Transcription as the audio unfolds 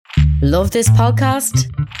Love this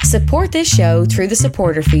podcast? Support this show through the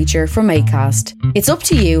supporter feature from Acast. It's up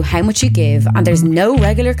to you how much you give, and there's no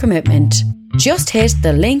regular commitment. Just hit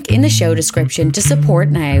the link in the show description to support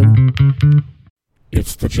now.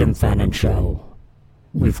 It's the Jim Fannin Show.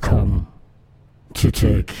 We've come to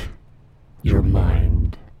take your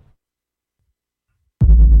mind.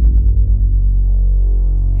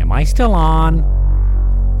 Am I still on?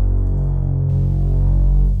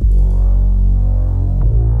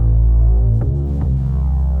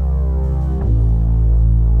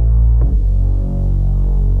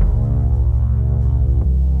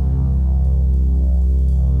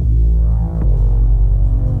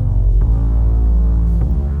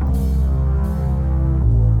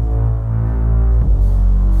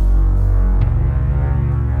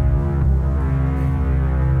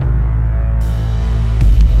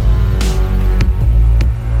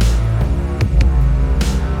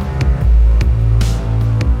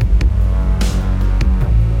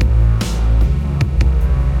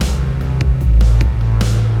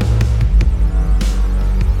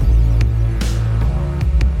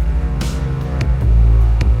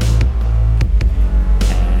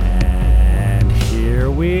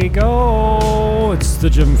 The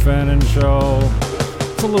Jim Fannin Show.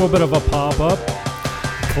 It's a little bit of a pop-up.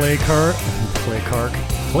 Clay Clark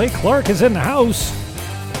is in the house.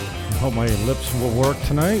 I hope my lips will work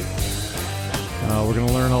tonight. We're going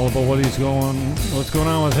to learn all about what's going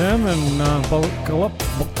on with him, and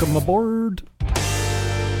welcome aboard.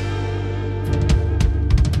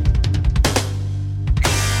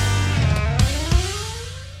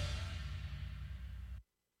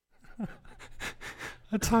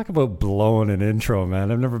 I talk about blowing an intro,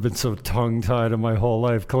 man. I've never been so tongue-tied in my whole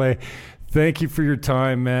life. Clay, thank you for your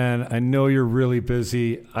time, man. I know you're really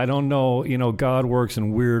busy. I don't know, God works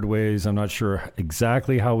in weird ways. I'm not sure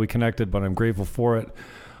exactly how we connected, but I'm grateful for it.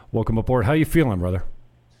 Welcome aboard. How you feeling, brother?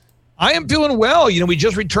 I am feeling well. We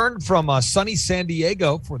just returned from sunny San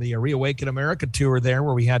Diego for the Reawaken America tour there,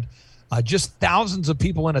 where we had just thousands of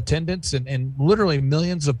people in attendance and literally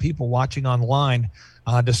millions of people watching online.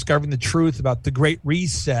 Discovering the truth about the Great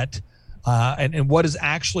Reset and what is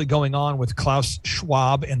actually going on with Klaus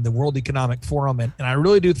Schwab and the World Economic Forum. And I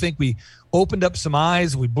really do think we opened up some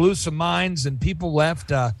eyes, we blew some minds, and people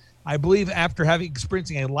left, I believe, after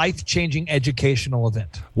experiencing a life-changing educational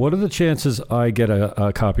event. What are the chances I get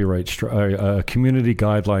a copyright a community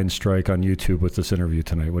guideline strike on YouTube with this interview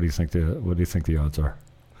tonight? What do you think the odds are?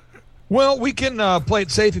 Well, we can play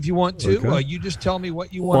it safe if you want to. Okay. You just tell me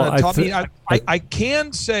what you want to talk me. I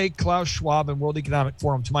can say Klaus Schwab and World Economic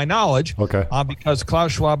Forum, to my knowledge, okay, because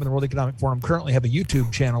Klaus Schwab and the World Economic Forum currently have a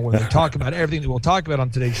YouTube channel where they talk about everything that we'll talk about on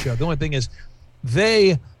today's show. The only thing is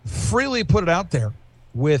they freely put it out there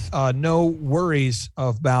with no worries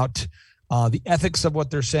about the ethics of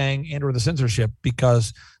what they're saying and or the censorship,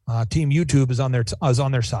 because Team YouTube is on their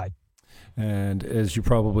side. And as you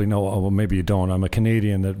probably know, well, maybe you don't, I'm a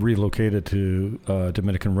Canadian that relocated to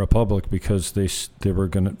Dominican Republic because they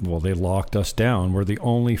locked us down. We're the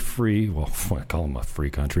only free, I call them a free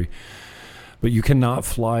country, but you cannot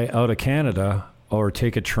fly out of Canada or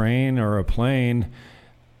take a train or a plane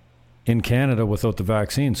in Canada without the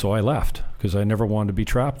vaccine. So I left because I never wanted to be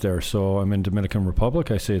trapped there. So I'm in Dominican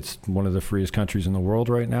Republic. I say it's one of the freest countries in the world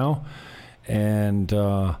right now. And,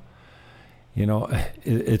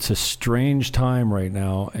 it's a strange time right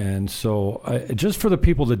now. And so just for the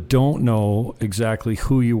people that don't know exactly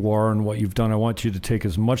who you are and what you've done, I want you to take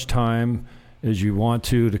as much time as you want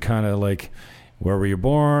to kind of like, where were you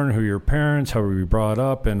born, who are your parents, how were you brought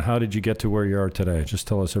up, and how did you get to where you are today? Just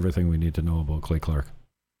tell us everything we need to know about Clay Clark.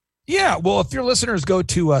 Yeah, well, if your listeners go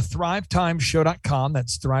to thrivetimeshow.com,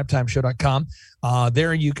 that's thrivetimeshow.com,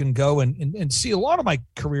 there you can go and see a lot of my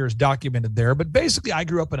career is documented there. But basically, I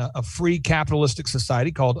grew up in a free capitalistic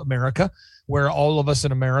society called America, where all of us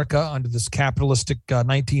in America under this capitalistic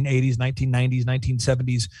 1980s, 1990s,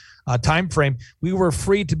 1970s time frame, we were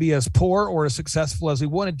free to be as poor or as successful as we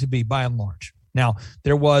wanted to be by and large. Now,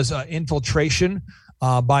 there was infiltration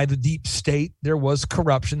by the deep state. There was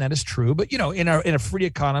corruption, that is true. But, in a free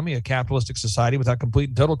economy, a capitalistic society without complete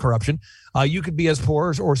and total corruption, you could be as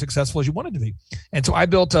poor or successful as you wanted to be. And so I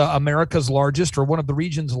built America's largest, or one of the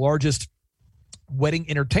region's largest, wedding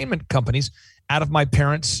entertainment companies out of my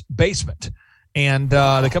parents' basement. And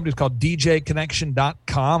the company was called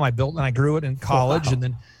DJConnection.com. I built and I grew it in college, and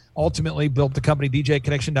then ultimately built the company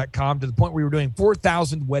DJConnection.com to the point where we were doing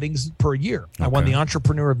 4,000 weddings per year. Okay. I won the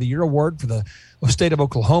Entrepreneur of the Year award for the state of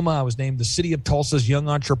Oklahoma. I was named the City of Tulsa's Young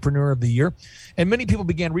Entrepreneur of the Year. And many people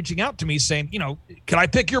began reaching out to me saying, could I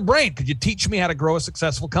pick your brain? Could you teach me how to grow a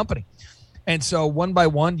successful company? And so one by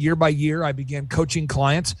one, year by year, I began coaching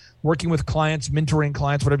clients, working with clients, mentoring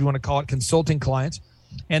clients, whatever you want to call it, consulting clients.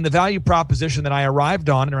 And the value proposition that I arrived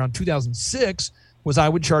on in around 2006 was I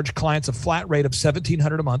would charge clients a flat rate of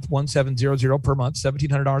 $1,700 a month, 1,700 per month,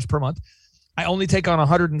 $1,700 per month. I only take on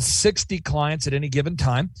 160 clients at any given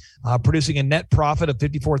time, producing a net profit of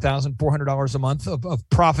 $54,400 a month of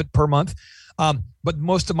profit per month. But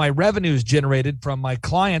most of my revenue is generated from my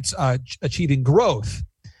clients achieving growth.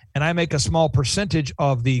 And I make a small percentage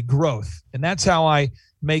of the growth. And that's how I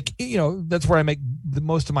make, that's where I make the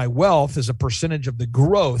most of my wealth, is a percentage of the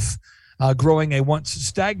growth, growing a once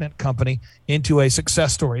stagnant company into a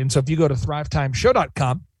success story. And so if you go to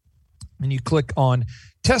thrivetimeshow.com and you click on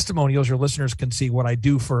testimonials, your listeners can see what I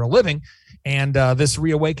do for a living. And this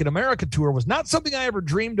Reawaken America tour was not something I ever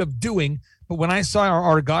dreamed of doing. But when I saw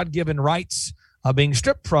our God-given rights being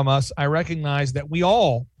stripped from us, I recognized that we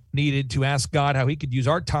all needed to ask God how he could use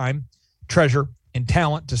our time, treasure, and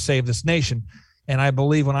talent to save this nation. And I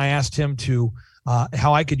believe when I asked him to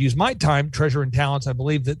how I could use my time, treasure, and talents, I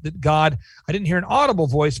believe that God, I didn't hear an audible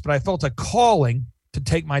voice, but I felt a calling to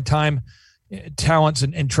take my time, talents,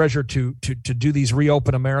 and treasure to do these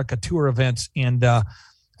Reopen America tour events. And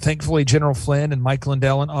thankfully, General Flynn and Mike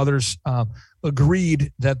Lindell and others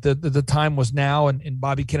agreed that the time was now, and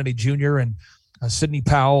Bobby Kennedy Jr. and Sidney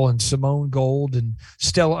Powell and Simone Gold and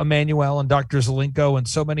Stella Emanuel and Dr. Zelenko and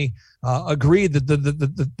so many agreed that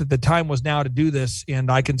the time was now to do this. And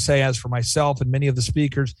I can say, as for myself and many of the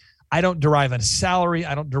speakers, I don't derive a salary.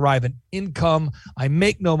 I don't derive an income. I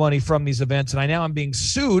make no money from these events. And I now am being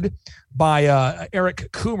sued by Eric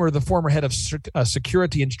Coomer, the former head of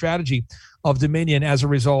security and strategy of Dominion, as a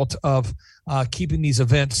result of keeping these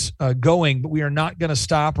events going. But we are not going to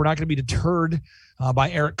stop. We're not going to be deterred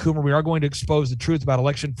by Eric Coomer. We are going to expose the truth about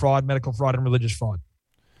election fraud, medical fraud, and religious fraud.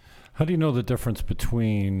 How do you know the difference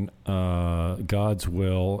between God's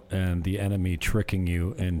will and the enemy tricking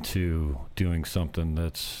you into doing something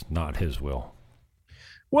that's not his will?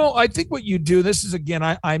 Well, I think what you do, this is,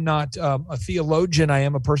 again, I'm not a theologian. I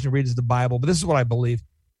am a person who reads the Bible, but this is what I believe.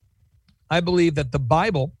 I believe that the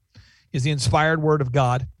Bible is the inspired word of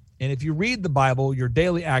God. And if you read the Bible, your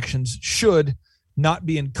daily actions should not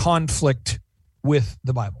be in conflict with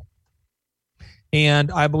the Bible. And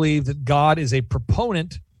I believe that God is a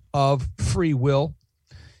proponent of free will,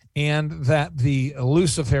 and that the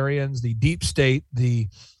Luciferians, the deep state, the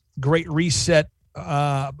Great Reset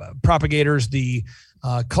propagators, the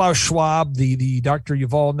Klaus Schwab, the Dr.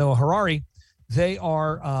 Yuval Noah Harari, they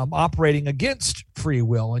are operating against free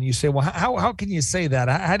will. And you say, well, how can you say that?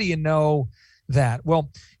 How do you know that? Well,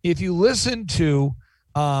 if you listen to,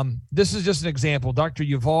 this is just an example, Dr.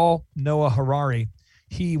 Yuval Noah Harari,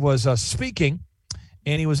 he was speaking,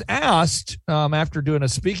 and he was asked after doing a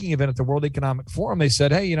speaking event at the World Economic Forum, they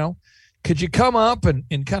said, hey, could you come up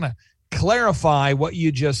and kind of clarify what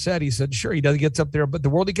you just said? He said, sure. He gets up there, but the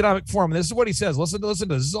World Economic Forum, and this is what he says. Listen to this.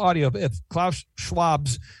 This is audio of Klaus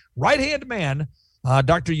Schwab's right-hand man,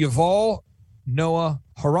 Dr. Yuval Noah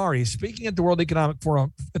Harari, speaking at the World Economic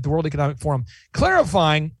Forum,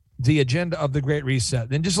 clarifying the agenda of the Great Reset.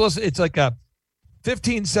 And just listen, it's like a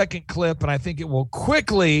 15-second clip, and I think it will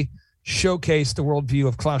quickly showcase the worldview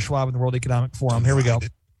of Klaus Schwab and the World Economic Forum. Here we go.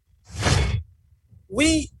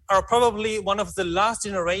 We are probably one of the last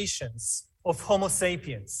generations of Homo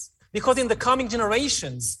sapiens, because in the coming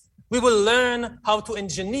generations, we will learn how to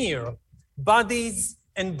engineer bodies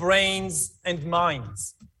and brains and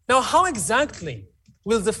minds. Now, how exactly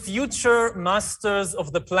will the future masters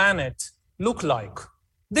of the planet look like?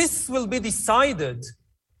 This will be decided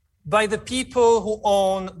by the people who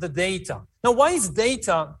own the data. Now, why is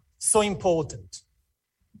data so important?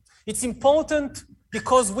 It's important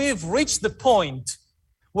because we've reached the point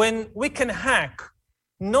when we can hack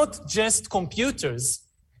not just computers,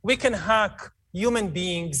 we can hack human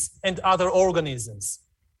beings and other organisms.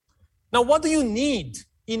 Now, what do you need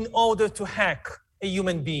in order to hack a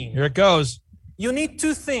human being? Here it goes. You need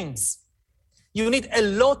two things. You need a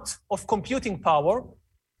lot of computing power,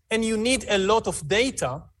 and you need a lot of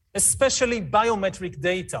data, especially biometric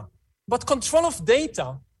data. But control of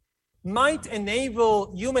data might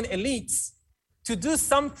enable human elites to do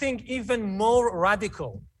something even more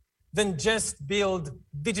radical than just build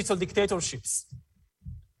digital dictatorships.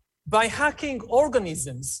 By hacking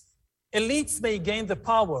organisms, elites may gain the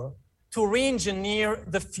power to re-engineer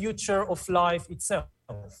the future of life itself.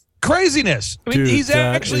 Craziness. I mean, Dude, he's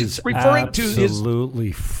actually referring to his...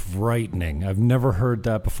 Absolutely frightening. I've never heard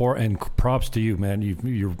that before, and props to you, man.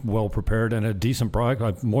 You're well prepared and a decent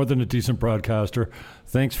more than a decent broadcaster.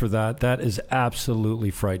 Thanks for that. That is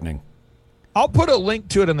absolutely frightening. I'll put a link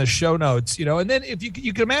to it in the show notes, and then if you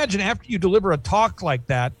can imagine after you deliver a talk like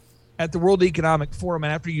that at the World Economic Forum,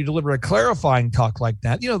 and after you deliver a clarifying talk like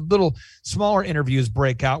that, little smaller interviews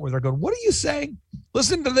break out where they're going, what are you saying?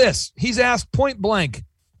 Listen to this. He's asked point blank,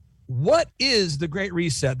 what is the Great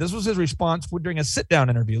Reset? This was his response during a sit-down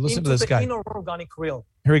interview. Listen to this guy. Into the inorganic realm.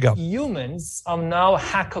 Here we go. Humans are now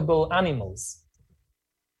hackable animals.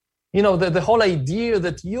 The whole idea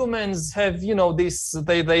that humans have,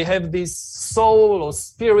 they have this soul or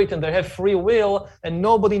spirit and they have free will and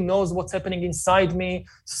nobody knows what's happening inside me.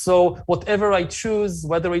 So whatever I choose,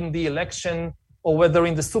 whether in the election or whether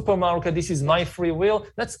in the supermarket, this is my free will,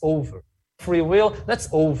 that's over. Free will, that's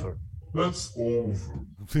over. That's over.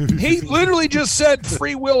 He literally just said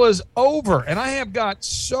free will is over. And I have got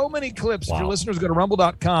so many clips. Wow. If your listeners go to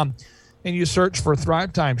rumble.com and you search for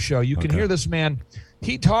Thrive Time Show, you can hear this man.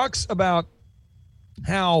 He talks about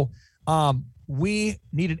how we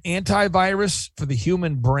need an antivirus for the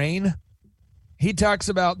human brain. He talks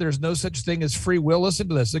about there's no such thing as free will. Listen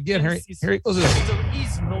to this. Again, here he goes. There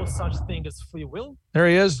is no such thing as free will. There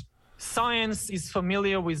he is. Science is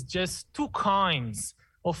familiar with just two kinds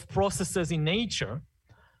of processes in nature.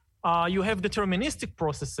 You have deterministic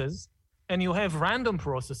processes and you have random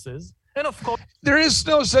processes. And of course, there is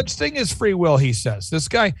no such thing as free will, he says. This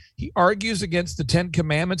guy, he argues against the 10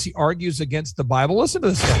 Commandments. He argues against the Bible. Listen to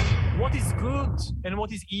this guy. What is good and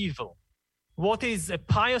what is evil? What is a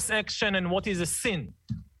pious action and what is a sin?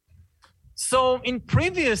 So in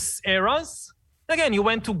previous eras, again, you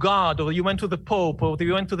went to God or you went to the Pope or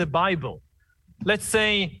you went to the Bible. Let's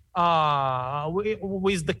say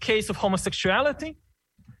with the case of homosexuality.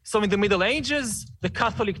 So in the Middle Ages, the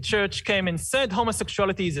Catholic Church came and said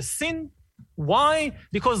homosexuality is a sin. Why?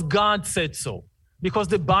 Because God said so. Because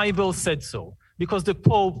the Bible said so. Because the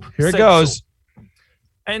Pope said so. Here it goes.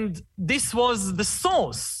 And this was the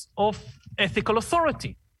source of ethical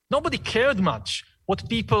authority. Nobody cared much what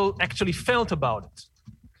people actually felt about it.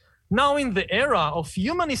 Now in the era of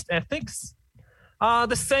humanist ethics,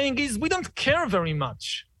 the saying is we don't care very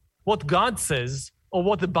much what God says or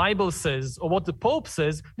what the Bible says, or what the Pope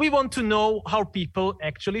says. We want to know how people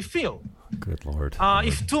actually feel. Good Lord.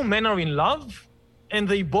 If two men are in love, and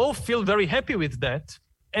they both feel very happy with that,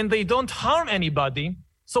 and they don't harm anybody,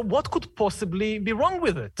 so what could possibly be wrong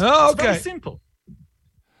with it? Oh, okay. It's very simple.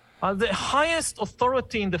 The highest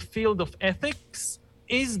authority in the field of ethics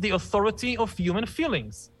is the authority of human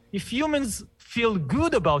feelings. If humans feel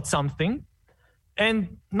good about something,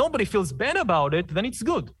 and nobody feels bad about it, then it's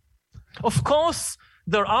good. Of course,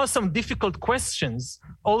 there are some difficult questions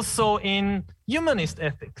also in humanist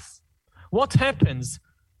ethics. What happens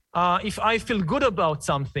if I feel good about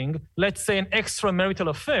something, let's say an extramarital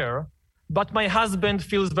affair, but my husband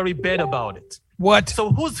feels very bad about it? What?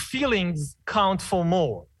 So whose feelings count for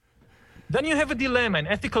more? Then you have a dilemma, an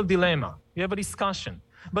ethical dilemma. You have a discussion.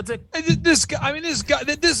 But this guy,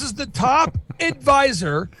 this is the top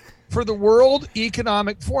advisor for the World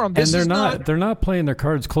Economic Forum. This and they're not playing their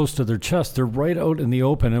cards close to their chest. They're right out in the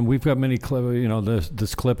open. And we've got many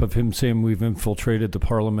this clip of him saying we've infiltrated the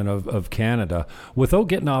Parliament of Canada. Without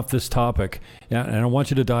getting off this topic, and I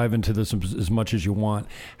want you to dive into this as much as you want,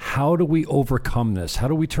 how do we overcome this? How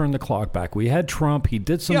do we turn the clock back? We had Trump. He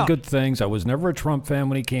did some good things. I was never a Trump fan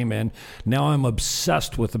when he came in. Now I'm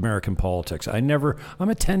obsessed with American politics. I'm a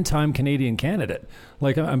 10-time Canadian candidate.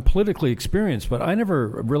 Like, I'm politically experienced, but I never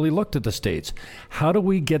really looked at the States. How do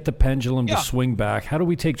we get the pendulum to swing back? How do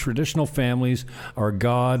we take traditional families, our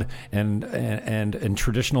God, and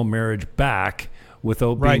traditional marriage back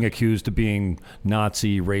without being accused of being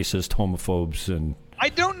Nazi, racist, homophobes? And I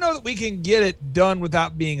don't know that we can get it done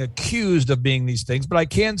without being accused of being these things, but I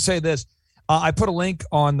can say this. I put a link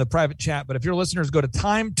on the private chat, but if your listeners go to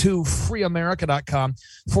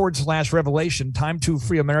time2freeamerica.com/revelation,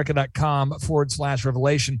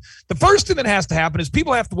 time2freeamerica.com/revelation, the first thing that has to happen is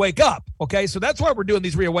people have to wake up. Okay. So that's why we're doing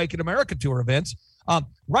these Reawaken America tour events.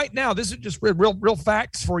 Right now, this is just real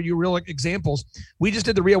facts for you, real examples. We just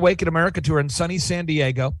did the Reawaken America tour in sunny San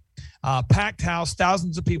Diego. Packed house,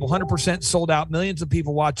 thousands of people, 100% sold out, millions of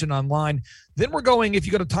people watching online. Then we're going, if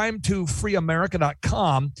you go to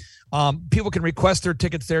time2freeamerica.com, people can request their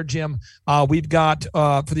tickets there, Jim. We've got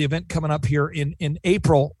for the event coming up here in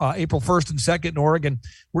April, April 1st and 2nd in Oregon.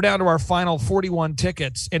 We're down to our final 41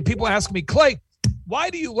 tickets. And people ask me, Clay, why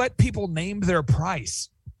do you let people name their price?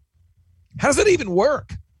 How does that even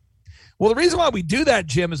work? Well, the reason why we do that,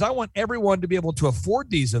 Jim, is I want everyone to be able to afford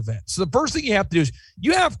these events. So the first thing you have to do is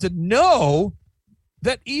you have to know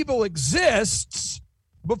that evil exists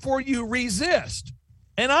before you resist.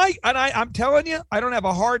 And I'm telling you, I don't have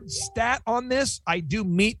a hard stat on this. I do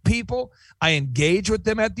meet people. I engage with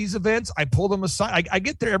them at these events. I pull them aside. I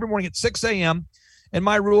get there every morning at 6 a.m. And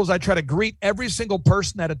my rules, I try to greet every single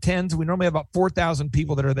person that attends. We normally have about 4,000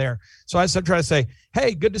 people that are there. So I try to say,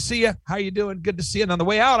 hey, good to see you. How you doing? Good to see you. And on the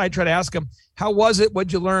way out, I try to ask them, how was it?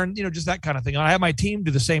 What'd you learn? Just that kind of thing. I have my team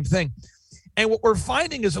do the same thing. And what we're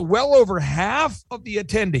finding is well over half of the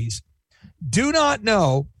attendees do not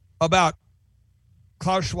know about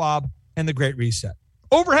Klaus Schwab and the Great Reset.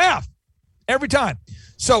 Over half every time.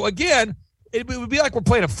 So again, it would be like we're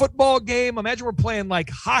playing a football game. Imagine we're playing like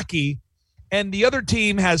hockey and the other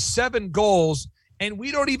team has 7 goals and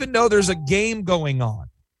we don't even know there's a game going on.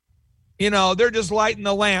 They're just lighting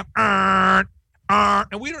the lamp. And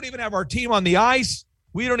we don't even have our team on the ice.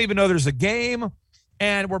 We don't even know there's a game.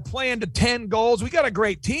 And we're playing to 10 goals. We got a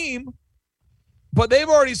great team, but they've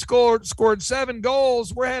already scored 7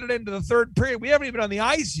 goals. We're headed into the third period. We haven't even been on the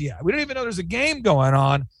ice yet. We don't even know there's a game going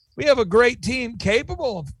on. We have a great team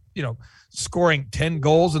capable of, scoring 10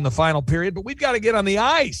 goals in the final period, but we've got to get on the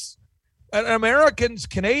ice. And Americans,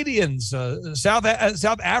 Canadians, South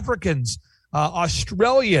Africans,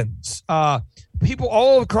 Australians, people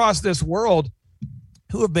all across this world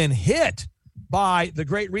who have been hit by the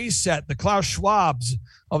Great Reset, the Klaus Schwabs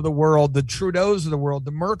of the world, the Trudeaus of the world,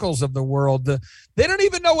 the Merkels of the world. They don't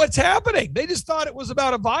even know what's happening. They just thought it was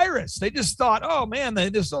about a virus. They just thought, oh, man,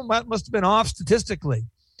 something must have been off statistically.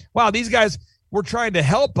 Wow, these guys were trying to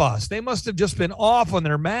help us. They must have just been off on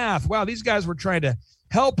their math. Wow, these guys were trying to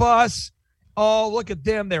help us. Oh, look at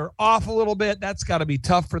them. They're off a little bit. That's got to be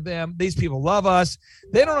tough for them. These people love us.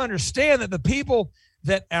 They don't understand that the people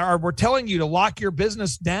that were telling you to lock your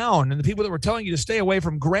business down and the people that were telling you to stay away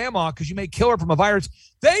from grandma because you may kill her from a virus,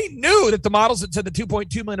 they knew that the models that said that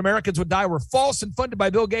 2.2 million Americans would die were false and funded by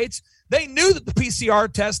Bill Gates. They knew that the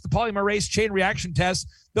PCR tests, the polymerase chain reaction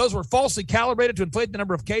tests, those were falsely calibrated to inflate the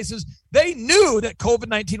number of cases. They knew that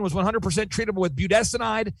COVID-19 was 100% treatable with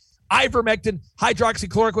budesonide, ivermectin,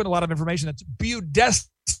 hydroxychloroquine, a lot of information. That's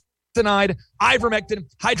budesonide, ivermectin,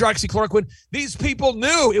 hydroxychloroquine. These people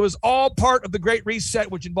knew it was all part of the Great Reset,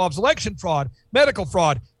 which involves election fraud, medical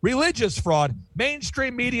fraud, religious fraud,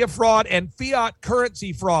 mainstream media fraud, and fiat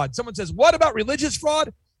currency fraud. Someone says, what about religious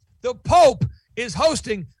fraud? The Pope is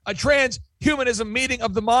hosting a transhumanism meeting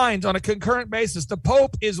of the minds on a concurrent basis. The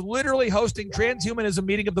Pope is literally hosting transhumanism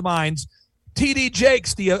meeting of the minds. T.D.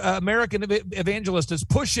 Jakes, the American evangelist, is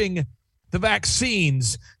pushing the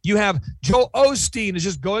vaccines. You have Joel Osteen is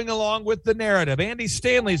just going along with the narrative. Andy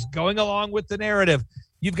Stanley's going along with the narrative.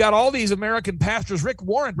 You've got all these American pastors. Rick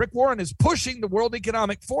Warren is pushing the World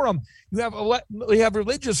Economic Forum. You have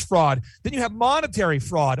religious fraud. Then you have monetary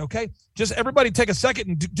fraud, okay? Just everybody take a second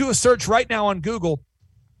and do a search right now on Google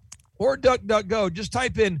or DuckDuckGo. Just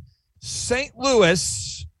type in St.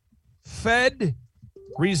 Louis Fed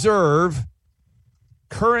Reserve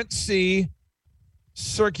currency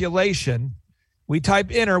circulation. We type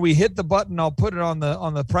enter, we hit the button. I'll put it on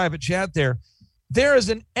the private chat there. There is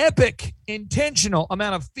an epic intentional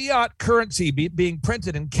amount of fiat currency being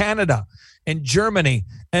printed in Canada and Germany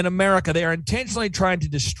and America. They are intentionally trying to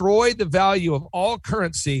destroy the value of all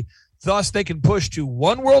currency. Thus, they can push to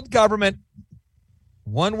one world government,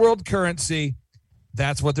 one world currency.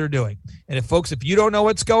 That's what they're doing. And if you don't know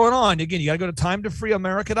what's going on, again, you got to go to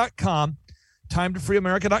timetofreeamerica.com.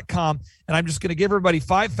 timetofreeamerica.com, and I'm just going to give everybody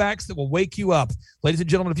 5 facts that will wake you up. Ladies and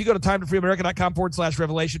gentlemen, if you go to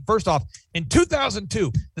timetofreeamerica.com/revelation, first off, in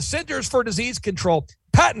 2002, the Centers for Disease Control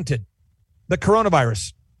patented the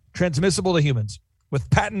coronavirus transmissible to humans with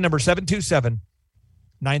patent number 727-9327.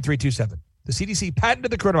 The CDC patented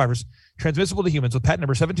the coronavirus transmissible to humans with patent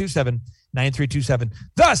number 727-9327,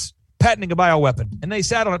 thus patenting a bioweapon, and they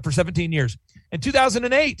sat on it for 17 years. In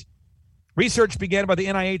 2008, research began by the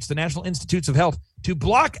NIH, the National Institutes of Health, to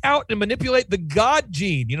block out and manipulate the God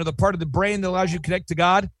gene, the part of the brain that allows you to connect to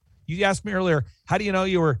God. You asked me earlier, how do you know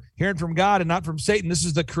you were hearing from God and not from Satan? This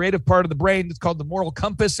is the creative part of the brain. It's called the moral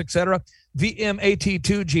compass, etc.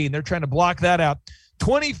 VMAT2 gene. They're trying to block that out.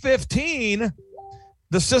 2015,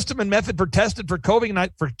 the system and method for testing for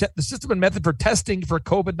COVID-19, the system and method for testing for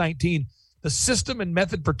COVID-19, the system and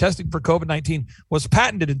method for testing for COVID-19 was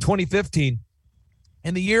patented in 2015.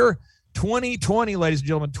 In the year 2020, ladies and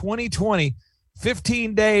gentlemen, 2020,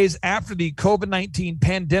 15 days after the COVID-19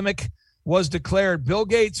 pandemic was declared, Bill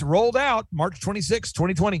Gates rolled out, March 26,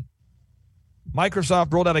 2020,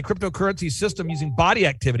 Microsoft rolled out a cryptocurrency system using body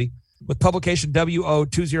activity with publication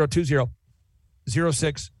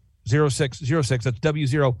WO2020-060606. That's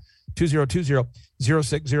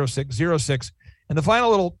W02020-060606. And the final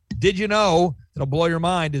little did you know that'll blow your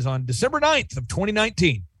mind is on December 9th of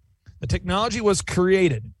 2019. The technology was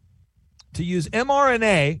created to use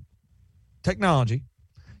mRNA technology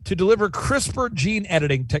to deliver CRISPR gene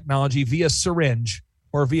editing technology via syringe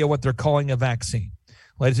or via what they're calling a vaccine.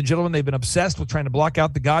 Ladies and gentlemen, they've been obsessed with trying to block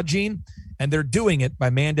out the God gene, and they're doing it by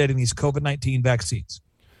mandating these COVID-19 vaccines.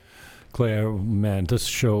 Clay, man, this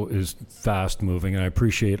show is fast moving, and I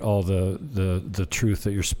appreciate all the truth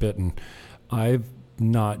that you're spitting. I've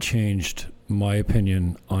not changed my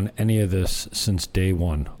opinion on any of this since day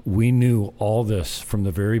one. We knew all this from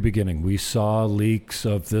the very beginning. We saw leaks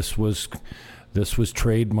of this was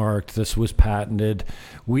trademarked, this was patented.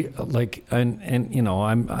 We like, and you know,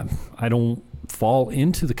 I don't fall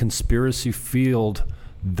into the conspiracy field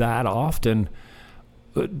that often.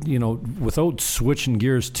 You know, without switching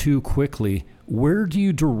gears too quickly, where do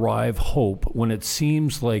you derive hope when it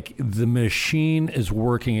seems like the machine is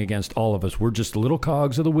working against all of us? We're just little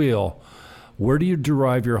cogs of the wheel. Where do you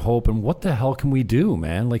derive your hope, and what the hell can we do,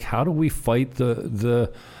 man? Like, how do we fight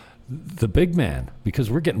the big man?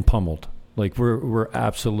 Because we're getting pummeled. Like, we're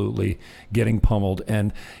absolutely getting pummeled.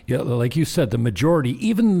 And you know, like you said,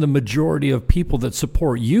 even the majority of people that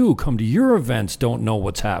support you, come to your events, don't know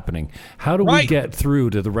what's happening. How do we get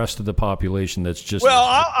through to the rest of the population that's just... Well,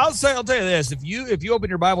 I'll tell you this. If you open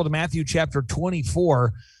your Bible to Matthew chapter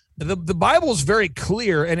 24, the Bible is very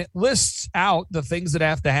clear, and it lists out the things that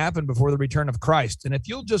have to happen before the return of Christ. And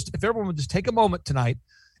if everyone would just take a moment tonight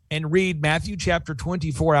and read Matthew chapter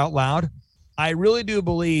 24 out loud, I really do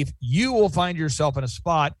believe you will find yourself in a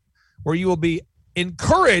spot where you will be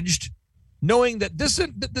encouraged, knowing that this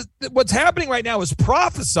what's happening right now is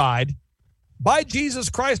prophesied by Jesus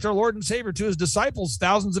Christ, our Lord and Savior, to his disciples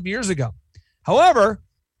thousands of years ago. However,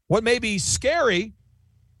 what may be scary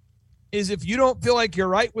is if you don't feel like you're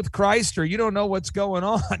right with Christ or you don't know what's going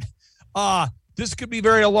on, this could be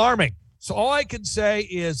very alarming. So all I can say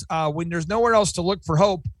is when there's nowhere else to look for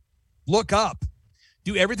hope, look up.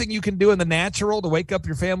 Do everything you can do in the natural to wake up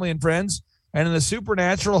your family and friends, and in the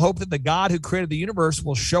supernatural, hope that the God who created the universe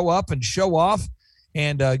will show up and show off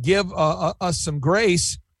and give us some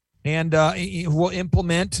grace, and will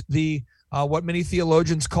implement the what many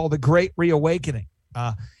theologians call the Great Reawakening.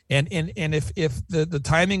 And if the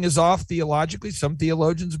timing is off theologically, some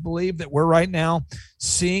theologians believe that we're right now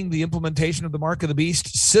seeing the implementation of the Mark of the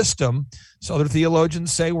Beast system. So other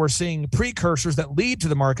theologians say we're seeing precursors that lead to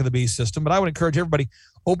the Mark of the Beast system. But I would encourage everybody,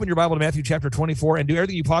 open your Bible to Matthew chapter 24 and do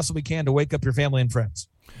everything you possibly can to wake up your family and friends.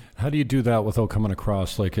 How do you do that without coming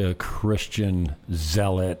across like a Christian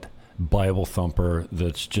zealot Bible thumper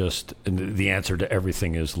that's just the answer to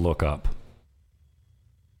everything is look up?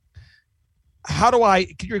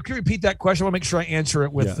 Can you repeat that question? I want to make sure I answer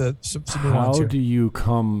it with some nuance here. How do you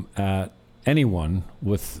come at anyone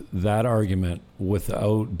with that argument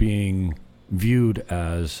without being viewed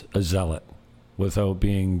as a zealot, without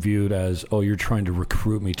being viewed as, oh, you're trying to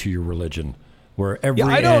recruit me to your religion, where every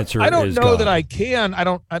answer is I don't know God. that I can.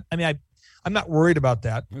 I'm not worried about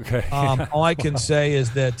that. Okay. All I can say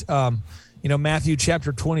is that, Matthew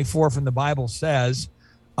chapter 24 from the Bible says,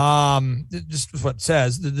 just what it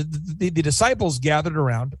says, the disciples gathered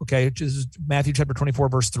around, okay, which is Matthew chapter 24,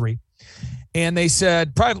 verse 3. And they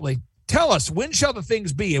said privately, tell us, when shall the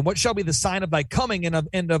things be, and what shall be the sign of thy coming and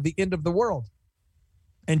of the end of the world?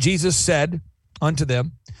 And Jesus said unto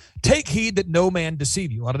them, take heed that no man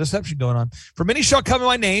deceive you. A lot of deception going on. For many shall come in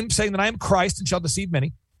my name, saying that I am Christ, and shall deceive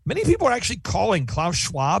many. Many people are actually calling Klaus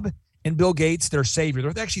Schwab and Bill Gates their savior.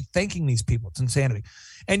 They're actually thanking these people. It's insanity.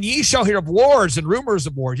 And ye shall hear of wars and rumors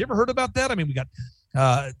of wars. You ever heard about that? I mean, we got,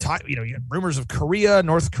 you got rumors of Korea,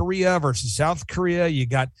 North Korea versus South Korea. You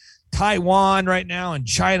got Taiwan right now and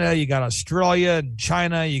China. You got Australia and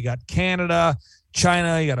China. You got Canada,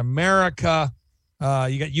 China. You got America.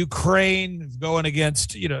 You got Ukraine going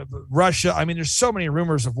against, Russia. I mean, there's so many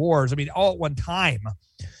rumors of wars. I mean, all at one time.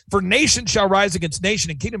 For nation shall rise against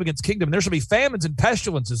nation and kingdom against kingdom. And there shall be famines and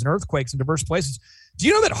pestilences and earthquakes in diverse places. Do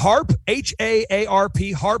you know that HAARP,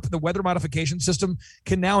 HAARP, HAARP, the weather modification system,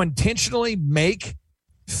 can now intentionally make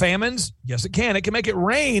famines? Yes, it can. It can make it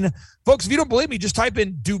rain. Folks, if you don't believe me, just type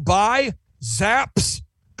in Dubai zaps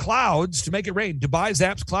clouds to make it rain. Dubai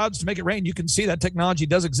zaps clouds to make it rain. You can see that technology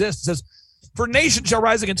does exist. It says, for nation shall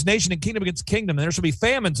rise against nation and kingdom against kingdom, and there shall be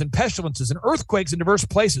famines and pestilences and earthquakes in diverse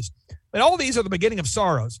places. And all these are the beginning of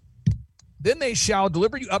sorrows. Then they shall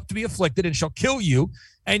deliver you up to be afflicted and shall kill you,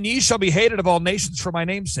 and ye shall be hated of all nations for my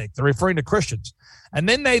name's sake. They're referring to Christians. And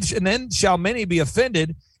then shall many be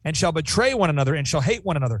offended and shall betray one another and shall hate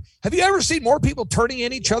one another. Have you ever seen more people turning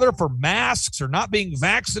in each other for masks or not being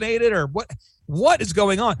vaccinated or what is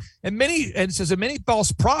going on? And it says, and many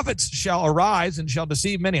false prophets shall arise and shall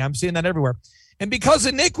deceive many. I'm seeing that everywhere. And because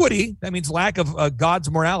iniquity, that means lack of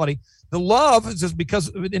God's morality. The love says because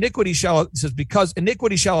iniquity shall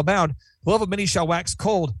abound, the love of many shall wax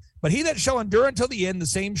cold. But he that shall endure until the end, the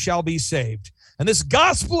same shall be saved. And this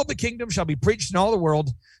gospel of the kingdom shall be preached in all the world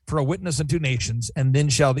for a witness unto nations, and then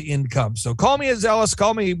shall the end come. So call me a zealous,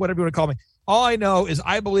 call me whatever you want to call me. All I know is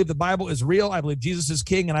I believe the Bible is real. I believe Jesus is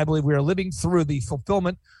king, and I believe we are living through the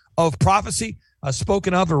fulfillment of prophecy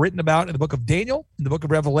spoken of or written about in the book of Daniel, in the book of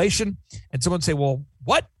Revelation. And someone say, well,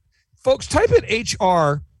 what? Folks, type in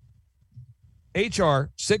HR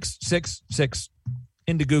 666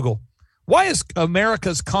 into Google. Why is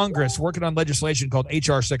America's Congress working on legislation called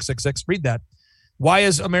HR 666? Read that. Why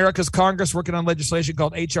is America's Congress working on legislation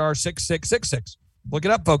called HR 6666? Look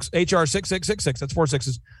it up, folks. HR 6666. That's 4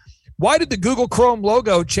 6s. Why did the Google Chrome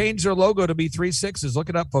logo change their logo to be 3 6s? Look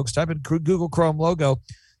it up, folks. Type in Google Chrome logo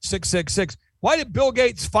 666. Why did Bill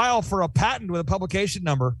Gates file for a patent with a publication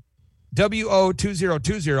number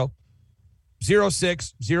WO2020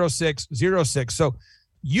 060606? So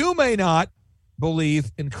you may not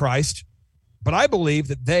believe in Christ, but I believe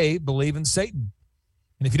that they believe in Satan.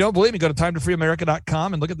 And if you don't believe me, go to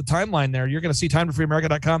timetofreeamerica.com and look at the timeline there. You're going to see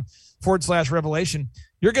timetofreeamerica.com/revelation.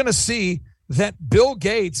 You're going to see that Bill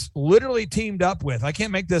Gates literally teamed up with, I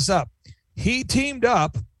can't make this up, he teamed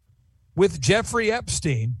up with Jeffrey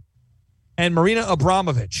Epstein and Marina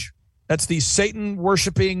Abramovich. That's the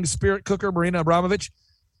Satan-worshiping spirit cooker, Marina Abramovich.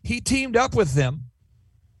 He teamed up with them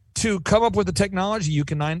to come up with the technology you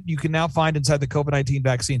can now find inside the COVID-19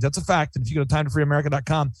 vaccines. That's a fact. And if you go to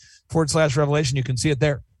timetofreeamerica.com/revelation, you can see it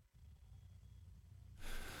there.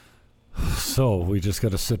 So we just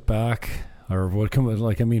got to sit back, or what?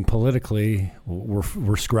 Politically,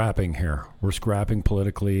 we're scrapping here. We're scrapping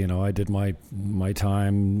politically. I did my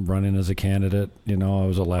time running as a candidate. I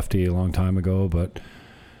was a lefty a long time ago, but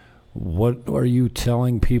what are you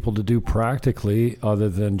telling people to do practically other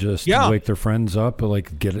than just wake their friends up? Are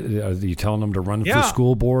you telling them to run for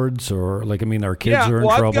school boards, or our kids are in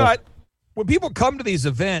trouble? When people come to these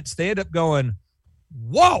events, they end up going,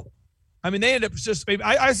 whoa. They end up just,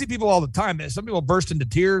 I see people all the time. Some people burst into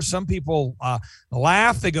tears. Some people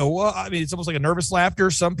laugh. They go, well, it's almost like a nervous laughter.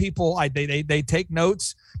 Some people, they take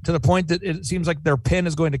notes to the point that it seems like their pen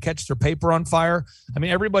is going to catch their paper on fire.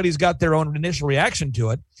 Everybody's got their own initial reaction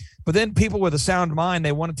to it. But then people with a sound mind,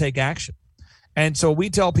 they want to take action. And so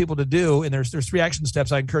we tell people to do, and there's 3 action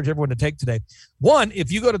steps I encourage everyone to take today. One,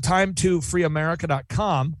 if you go to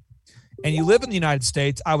timetofreeamerica.com and you live in the United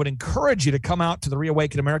States, I would encourage you to come out to the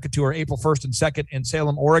Reawaken America Tour April 1st and 2nd in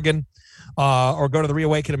Salem, Oregon, or go to the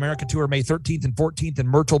Reawaken America Tour May 13th and 14th in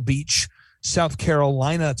Myrtle Beach, South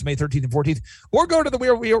Carolina. That's May 13th and 14th. Or go to the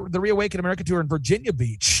Reawaken America Tour in Virginia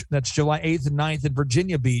Beach. That's July 8th and 9th in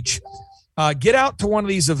Virginia Beach. Get out to one of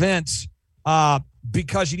these events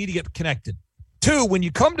because you need to get connected. 2, when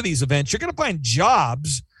you come to these events, you're going to find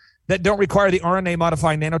jobs that don't require the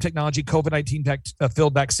RNA-modifying nanotechnology COVID-19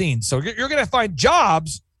 filled vaccines. So you're going to find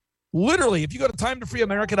jobs, literally, if you go to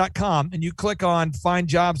timetofreeamerica.com and you click on find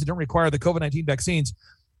jobs that don't require the COVID-19 vaccines,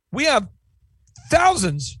 we have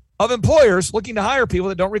thousands of employers looking to hire people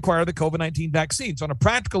that don't require the COVID-19 vaccine. So on a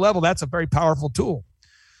practical level, that's a very powerful tool.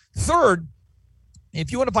 3rd,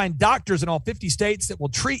 if you want to find doctors in all 50 states that will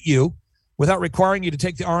treat you without requiring you to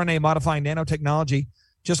take the RNA-modifying nanotechnology,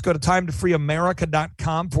 just go to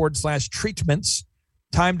timetofreeamerica.com/treatments,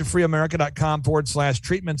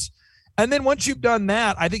 timetofreeamerica.com/treatments. And then once you've done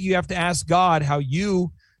that, I think you have to ask God how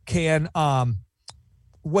you can, how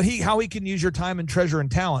he can use your time and treasure and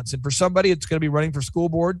talents. And for somebody, it's going to be running for school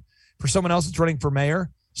board. For someone else, it's running for mayor.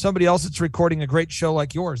 Somebody else, it's recording a great show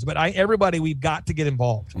like yours. But everybody, we've got to get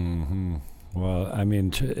involved. Mm-hmm. Well,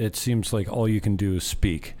 it seems like all you can do is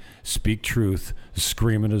speak truth,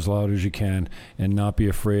 scream it as loud as you can, and not be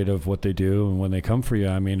afraid of what they do. And when they come for you,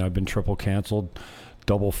 I've been triple canceled,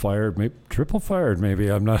 double fired, maybe triple fired. Maybe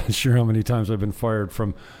I'm not sure how many times I've been fired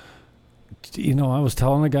from. I was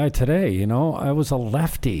telling a guy today, I was a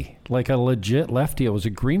lefty, like a legit lefty. I was a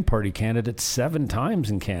Green Party candidate 7 times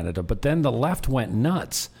in Canada, but then the left went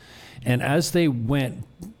nuts, and as they went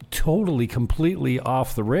totally, completely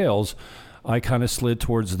off the rails, I kind of slid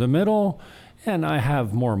towards the middle, and I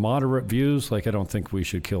have more moderate views. Like, I don't think we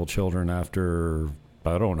should kill children after,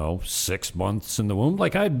 6 months in the womb.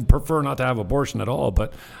 I'd prefer not to have abortion at all,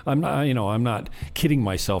 but I'm not kidding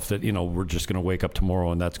myself that, we're just going to wake up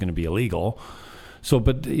tomorrow and that's going to be illegal. So,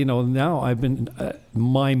 but, now I've been,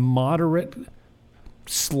 my moderate,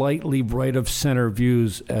 slightly right of center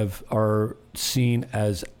views are seen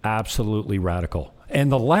as absolutely radical.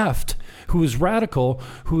 And the left, who is radical,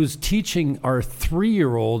 who is teaching our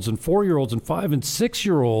 3-year-olds and 4-year-olds and 5 and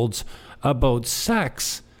 6-year-olds about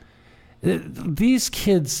sex, These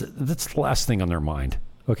kids, that's the last thing on their mind.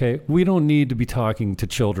 Okay, we don't need to be talking to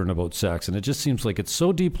children about sex, and it just seems like it's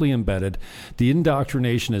so deeply embedded. The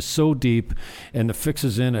indoctrination is so deep, and the fix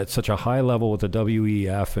is in at such a high level with the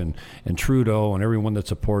WEF and Trudeau and everyone that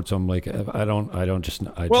supports them. Like, I'm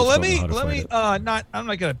not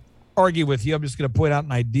going to argue with you. I'm just going to point out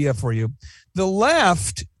an idea for you. The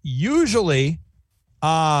left usually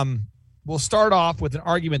will start off with an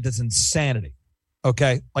argument that's insanity.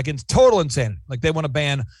 Okay, like it's total insanity. Like they want to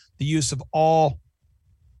ban the use of all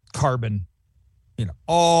carbon,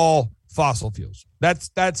 all fossil fuels. That's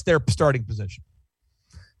their starting position.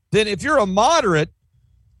 Then if you're a moderate,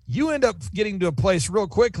 you end up getting to a place real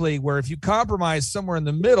quickly where if you compromise somewhere in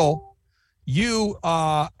the middle, you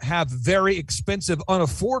have very expensive,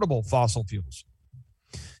 unaffordable fossil fuels.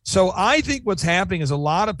 So I think what's happening is a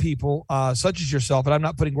lot of people, such as yourself, and I'm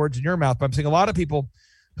not putting words in your mouth, but I'm saying a lot of people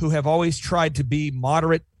who have always tried to be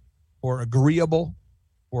moderate or agreeable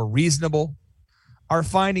or reasonable are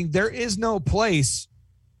finding there is no place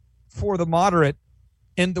for the moderate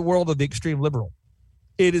in the world of the extreme liberal.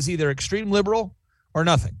 It is either extreme liberal or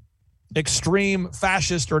nothing, extreme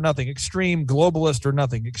fascist or nothing, extreme globalist or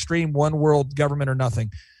nothing, extreme one world government or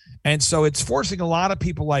nothing. And so it's forcing a lot of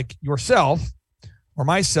people like yourself or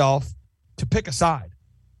myself to pick a side,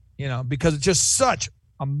 because it's just such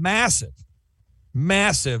a massive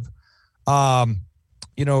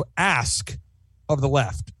ask of the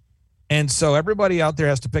left. And so everybody out there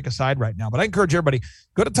has to pick a side right now. But I encourage everybody,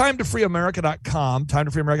 go to timetofreeamerica.com,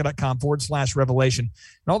 timetofreeamerica.com/revelation.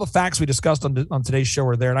 And all the facts we discussed on today's show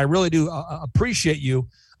are there. And I really do appreciate you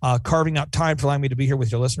carving out time for allowing me to be here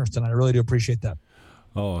with your listeners tonight. I really do appreciate that.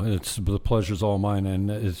 Oh, the pleasure's all mine.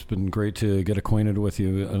 And it's been great to get acquainted with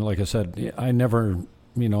you. And like I said, I'm never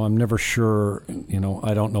sure,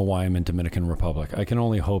 I don't know why I'm in Dominican Republic. I can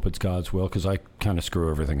only hope it's God's will because I kind of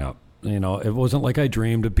screw everything up. It wasn't like I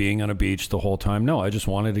dreamed of being on a beach the whole time. No, I just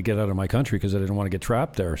wanted to get out of my country because I didn't want to get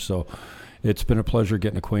trapped there. So it's been a pleasure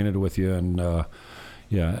getting acquainted with you. And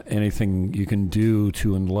anything you can do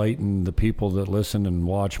to enlighten the people that listen and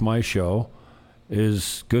watch my show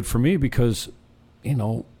is good for me because,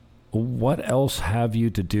 what else have you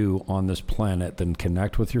to do on this planet than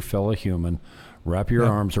connect with your fellow human, wrap your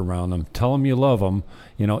arms around them, tell them you love them.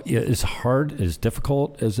 As hard, as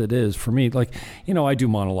difficult as it is for me, like, I do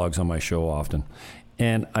monologues on my show often.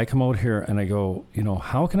 And I come out here and I go,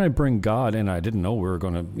 how can I bring God in? I didn't know we were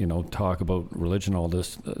going to, talk about religion all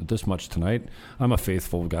this much tonight. I'm a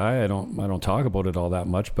faithful guy. I don't talk about it all that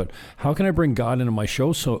much. But how can I bring God into my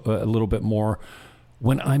show a little bit more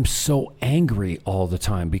when I'm so angry all the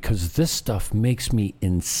time? Because this stuff makes me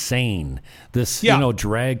insane. This,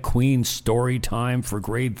 drag queen story time for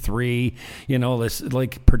grade 3,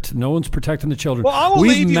 this, no one's protecting the children. Well,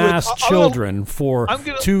 we've masked children for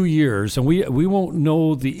 2 years, and we won't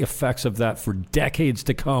know the effects of that for decades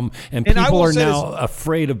to come. And people are now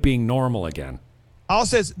afraid of being normal again. I'll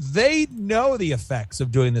say they know the effects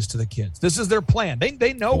of doing this to the kids. This is their plan.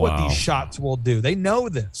 They know what these shots will do. They know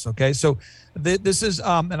this. Okay, so this is,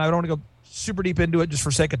 and I don't want to go super deep into it just for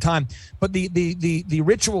sake of time, but the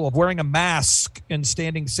ritual of wearing a mask and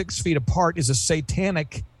standing 6 feet apart is a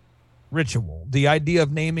satanic ritual. The idea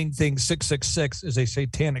of naming things 666 is a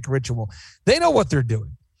satanic ritual. They know what they're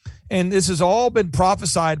doing. And this has all been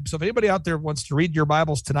prophesied. So if anybody out there wants to read your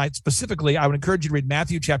Bibles tonight, specifically, I would encourage you to read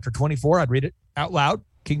Matthew chapter 24. I'd read it out loud,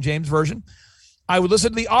 King James Version. I would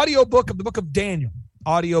listen to the audio book of the book of Daniel.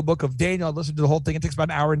 Audio book of Daniel. I'd listen to the whole thing. It takes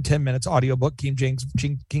about an hour and 10 minutes. Audio book, King James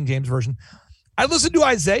Version. I listened to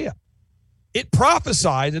Isaiah. It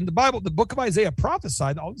prophesied in the Bible. The book of Isaiah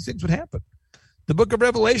prophesied all these things would happen. The book of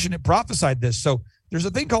Revelation, it prophesied this. So there's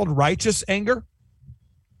a thing called righteous anger.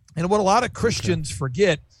 And what a lot of Christians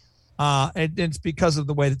forget, and it's because of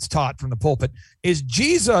the way that's taught from the pulpit, is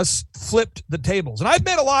Jesus flipped the tables. And I've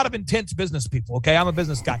met a lot of intense business people, okay? I'm a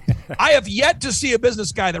business guy. I have yet to see a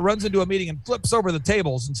business guy that runs into a meeting and flips over the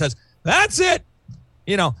tables and says, that's it.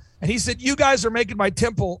 And he said, you guys are making my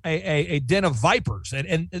temple a den of vipers.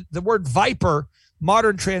 And the word viper,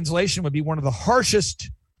 modern translation, would be one of the harshest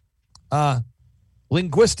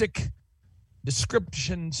linguistic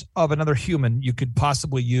descriptions of another human you could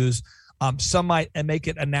possibly use. Some might make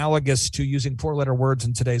it analogous to using 4-letter words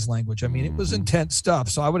in today's language. I mean, it was intense stuff.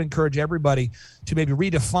 So I would encourage everybody to maybe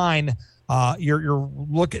redefine your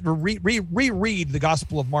look at reread the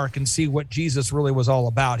Gospel of Mark and see what Jesus really was all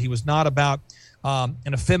about. He was not about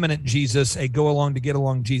an effeminate Jesus, a go along to get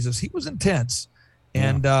along Jesus. He was intense.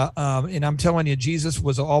 And I'm telling you, Jesus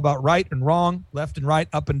was all about right and wrong, left and right,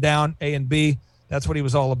 up and down, A and B. That's what he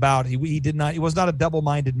was all about. He was not a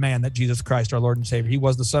double-minded man, that Jesus Christ, our Lord and Savior. He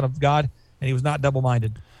was the Son of God, and he was not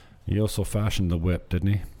double-minded. He also fashioned the whip,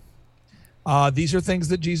 didn't he? These are things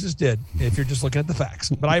that Jesus did, if you're just looking at the facts.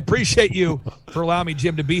 But I appreciate you for allowing me,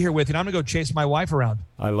 Jim, to be here with you. And I'm going to go chase my wife around.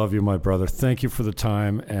 I love you, my brother. Thank you for the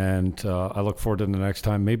time, and I look forward to the next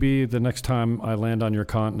time. Maybe the next time I land on your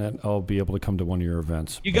continent, I'll be able to come to one of your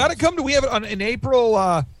events. You got to come to. We have it in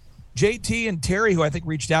April. JT and Terry, who I think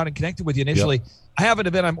reached out and connected with you initially. Yep. I have an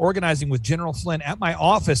event I'm organizing with General Flynn at my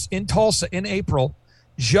office in Tulsa in April,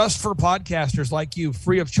 just for podcasters like you,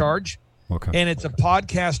 free of charge. Okay. And it's a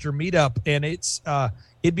podcaster meetup, and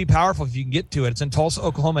it'd be powerful if you can get to it. It's in Tulsa,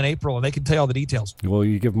 Oklahoma in April, and they can tell you all the details. Well,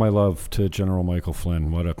 you give my love to General Michael Flynn.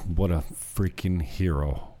 What a freaking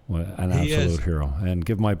hero. An absolute hero. And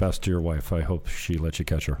give my best to your wife. I hope she lets you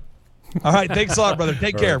catch her. All right. Thanks a lot, brother.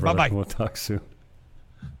 Take care. Right, bye-bye. We'll talk soon.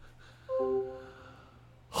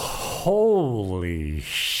 Holy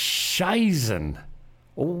shizen.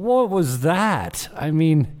 What was that? I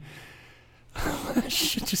mean...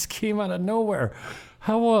 Shit just came out of nowhere.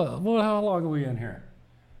 How long are we in here?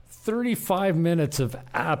 35 minutes of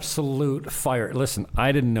absolute fire. Listen,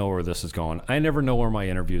 I didn't know where this is going. I never know where my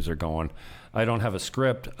interviews are going. I don't have a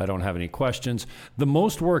script. I don't have any questions. The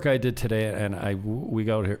most work I did today, and we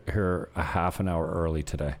got here a half an hour early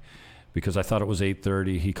today because I thought it was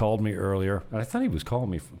 8:30. He called me earlier. And I thought he was calling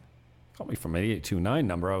me from 8829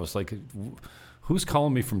 number. I was like, who's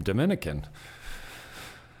calling me from Dominican?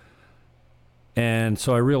 And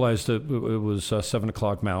so I realized that it was 7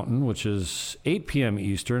 o'clock Mountain, which is 8 p.m.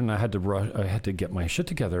 Eastern. I had to rush. I had to get my shit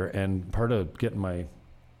together. And part of getting my, I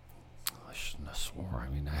shouldn't have swore. I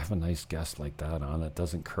mean, I have a nice guest like that on that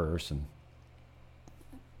doesn't curse, and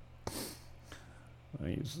I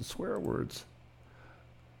use the swear words.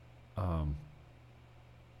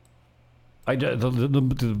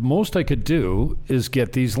 The most I could do is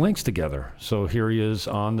get these links together. So here he is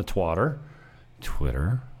on the Twitter.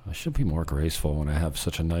 I should be more graceful when I have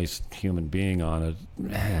such a nice human being on it.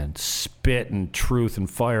 Man, spit and truth and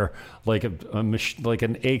fire like an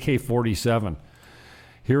AK-47.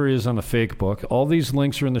 Here he is on the fake book. All these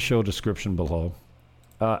links are in the show description below.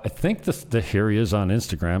 I think here he is on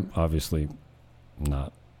Instagram. Obviously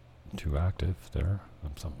not too active there.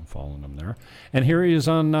 I'm following him there. And here he is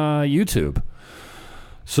on YouTube.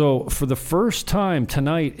 So for the first time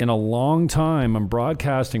tonight in a long time, I'm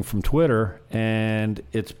broadcasting from Twitter, and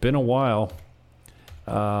it's been a while.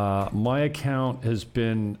 My account has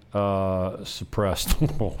been suppressed.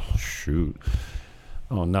 Oh, shoot.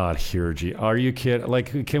 Oh, not here, G. Are you kidding?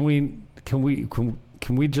 Like, can we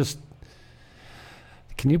just...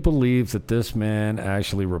 Can you believe that this man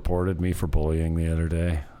actually reported me for bullying the other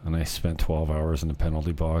day? And I spent 12 hours in the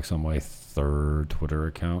penalty box on my third Twitter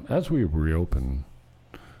account. As we reopen...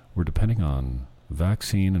 We're depending on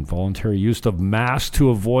vaccine and voluntary use of masks to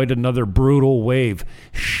avoid another brutal wave.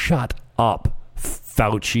 Shut up,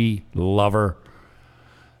 Fauci lover.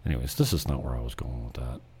 Anyways, this is not where I was going with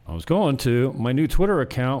that. I was going to my new Twitter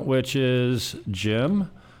account, which is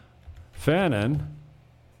Jim Fannin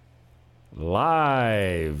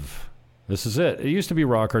Live. This is it. It used to be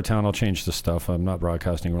Rocker Town. I'll change the stuff. I'm not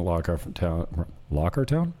broadcasting Locker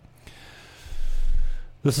Town.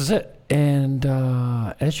 This is it. And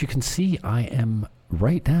as you can see, I am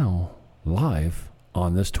right now live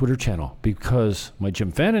on this Twitter channel because my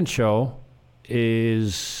Jim Fannin show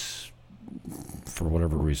is, for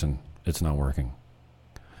whatever reason, it's not working.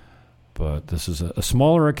 But this is a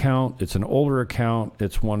smaller account. It's an older account.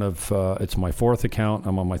 It's it's my fourth account.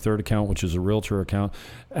 I'm on my third account, which is a realtor account.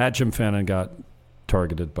 At Jim Fannin got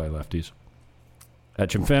targeted by lefties. At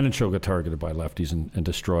Jim Fannin show got targeted by lefties and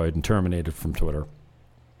destroyed and terminated from Twitter.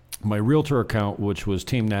 My realtor account, which was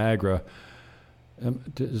Team Niagara,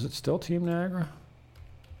 is it still Team Niagara?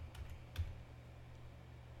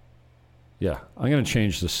 Yeah, I'm going to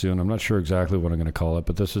change this soon. I'm not sure exactly what I'm going to call it,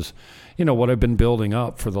 but this is, what I've been building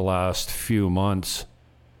up for the last few months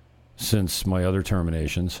since my other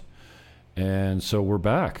terminations. And so we're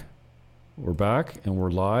back. We're back and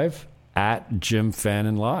we're live at Jim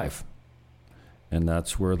Fannin Live. And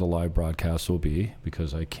that's where the live broadcast will be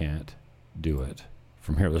because I can't do it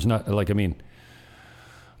from here. There's not,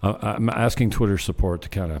 I'm asking Twitter support to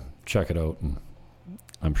kind of check it out, and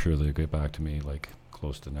I'm sure they'll get back to me like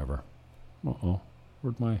close to never. Uh-oh.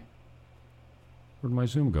 Where'd my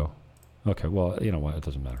Zoom go? Okay, well, you know what? It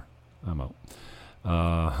doesn't matter. I'm out.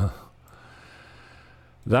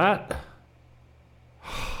 That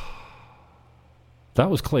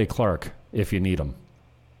was Clay Clark, if you need him.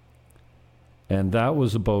 And that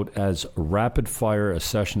was about as rapid fire a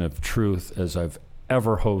session of truth as I've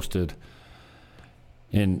ever hosted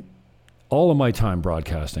in all of my time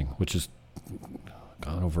broadcasting, which has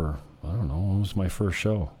gone over, I don't know, it was my first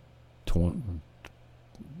show.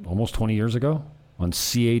 almost 20 years ago on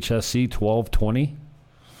CHSC 1220.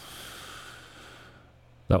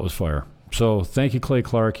 That was fire. So thank you, Clay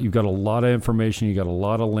Clark. You've got a lot of information. You got a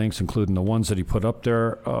lot of links, including the ones that he put up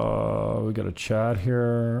there. We got a chat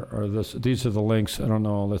here. These are the links. I don't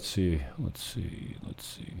know. Let's see. I'm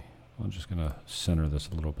just going to center this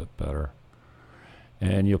a little bit better.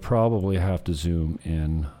 And you'll probably have to zoom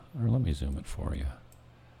in. Or let me zoom it for you.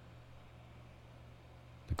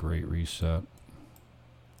 The Great Reset.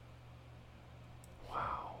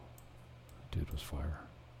 Wow. Dude was fire.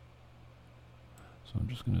 So I'm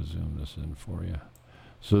just going to zoom this in for you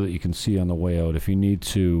so that you can see on the way out. If you need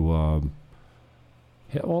to,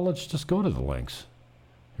 let's just go to the links.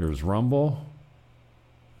 Here's Rumble.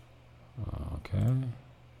 Okay. And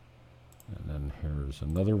then here's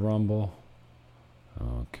another Rumble.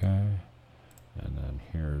 Okay. And then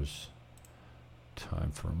here's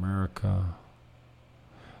Time for America.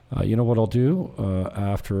 You know what I'll do?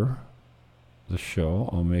 After the show,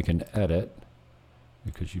 I'll make an edit,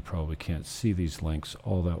 because you probably can't see these links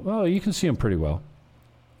all that well. You can see them pretty well.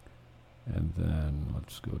 And then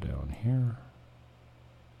let's go down here.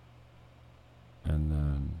 And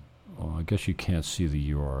then, I guess you can't see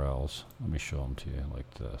the URLs. Let me show them to you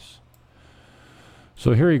like this.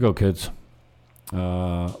 So here you go, kids.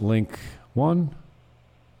 Link 1,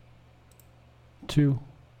 2,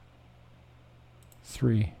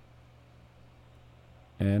 3,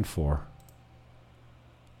 and 4.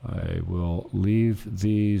 I will leave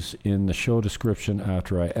these in the show description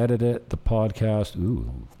after I edit it. The podcast.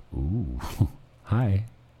 Ooh. Hi.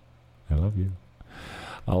 I love you.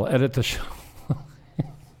 I'll edit the show.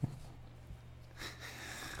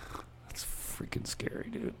 That's freaking scary,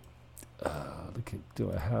 dude.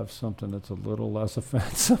 Do I have something that's a little less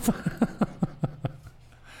offensive?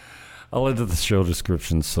 I'll edit the show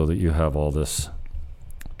description so that you have all this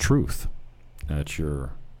truth at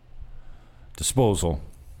your disposal.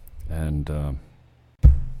 And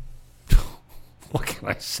what can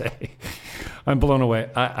I say? I'm blown away.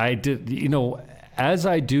 I did, as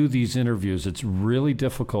I do these interviews, it's really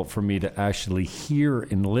difficult for me to actually hear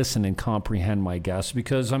and listen and comprehend my guests,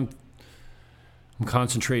 because I'm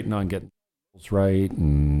concentrating on getting right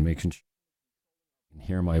and making sure you can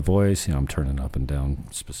hear my voice. I'm turning up and down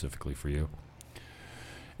specifically for you.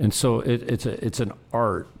 And so it's an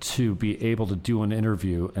art to be able to do an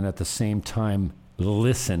interview and at the same time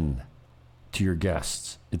listen to your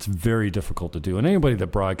guests. It's very difficult to do. And anybody that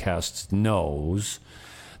broadcasts knows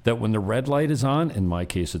that when the red light is on, in my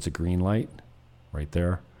case it's a green light right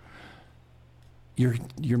there, your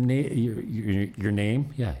name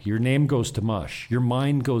goes to mush. Your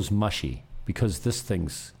mind goes mushy because this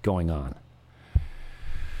thing's going on.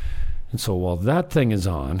 And so while that thing is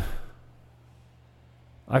on,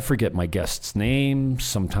 I forget my guest's name.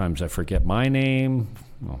 Sometimes I forget my name.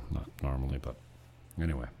 Well, not normally, but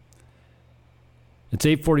anyway. It's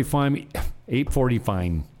 8:45.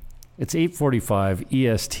 It's 8:45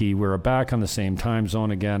 EST. We're back on the same time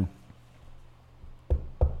zone again.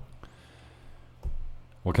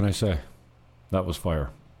 What can I say? That was fire.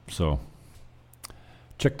 So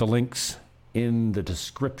check the links in the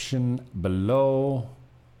description below.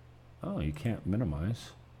 Oh, you can't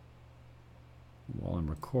minimize while I'm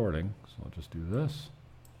recording, so I'll just do this.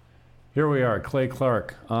 Here we are, Clay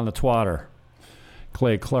Clark on the twatter.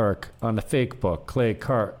 Clay Clark on the fake book. Clay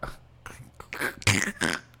Clark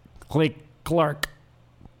on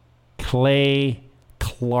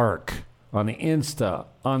the Insta,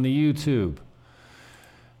 on the YouTube.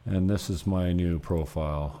 And this is my new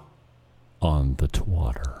profile on the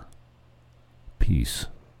twatter. Peace,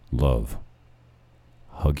 love,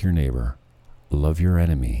 hug your neighbor, love your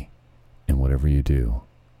enemy, and whatever you do,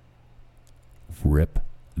 rip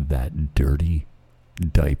that dirty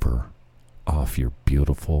diaper off your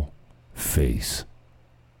beautiful face.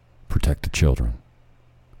 Protect the children.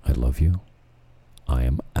 I love you. I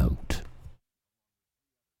am out.